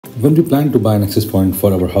When we plan to buy an access point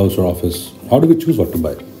for our house or office, how do we choose what to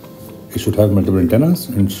buy? It should have multiple antennas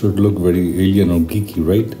and should look very alien or geeky,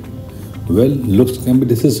 right? Well, looks can be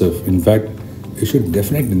decisive. In fact, it should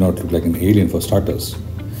definitely not look like an alien for starters.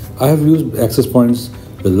 I have used access points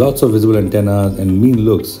with lots of visible antennas and mean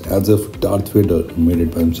looks as if Darth Vader made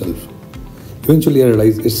it by himself. Eventually, I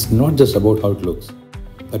realized it's not just about how it looks.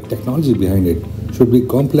 The technology behind it should be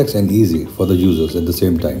complex and easy for the users at the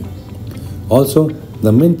same time. Also,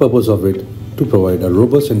 the main purpose of it to provide a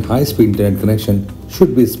robust and high-speed internet connection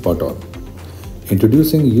should be spot on.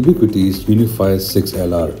 Introducing Ubiquiti's Unifi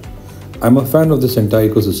 6LR. I'm a fan of this entire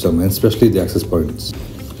ecosystem and especially the access points.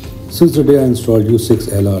 Since the day I installed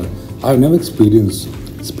U6LR, I've never experienced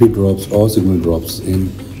speed drops or signal drops in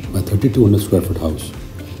my 3200 square foot house.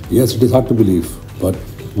 Yes, it is hard to believe, but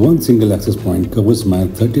one single access point covers my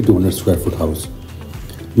 3200 square foot house.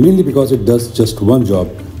 Mainly because it does just one job,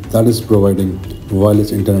 that is providing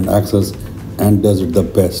wireless internet access, and does it the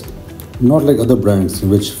best. Not like other brands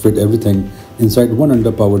which fit everything inside one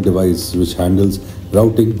underpowered device which handles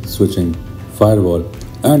routing, switching, firewall,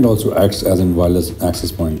 and also acts as a wireless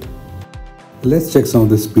access point. Let's check some of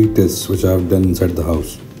the speed tests which I have done inside the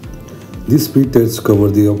house. These speed tests cover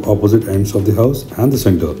the opposite ends of the house and the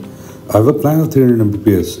center. I have a plan of 300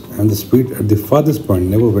 Mbps and the speed at the farthest point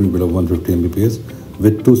never went below 150 Mbps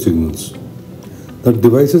with 2 signals. The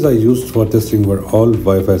devices I used for testing were all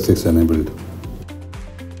Wi-Fi 6 enabled.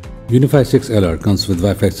 Unifi 6LR comes with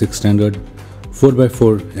Wi-Fi 6 standard,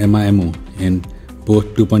 4x4 MIMO in both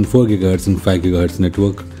 2.4 GHz and 5 GHz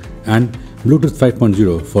network, and Bluetooth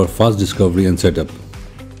 5.0 for fast discovery and setup.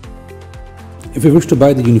 If you wish to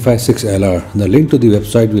buy the Unifi 6LR, the link to the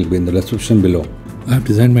website will be in the description below. I have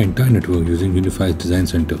designed my entire network using Unifi's Design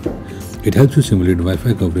Center. It helps you simulate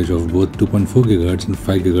Wi-Fi coverage of both 2.4 GHz and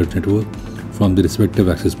 5 GHz network from the respective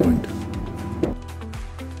access point.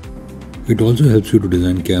 It also helps you to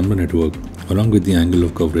design camera network along with the angle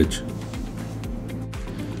of coverage.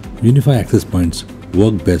 Unifi access points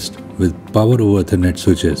work best with power over Ethernet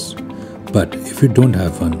switches. But if you don't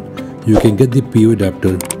have one, you can get the PO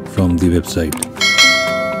adapter from the website.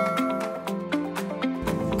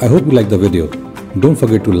 I hope you liked the video. Don't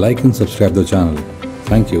forget to like and subscribe the channel.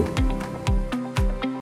 Thank you.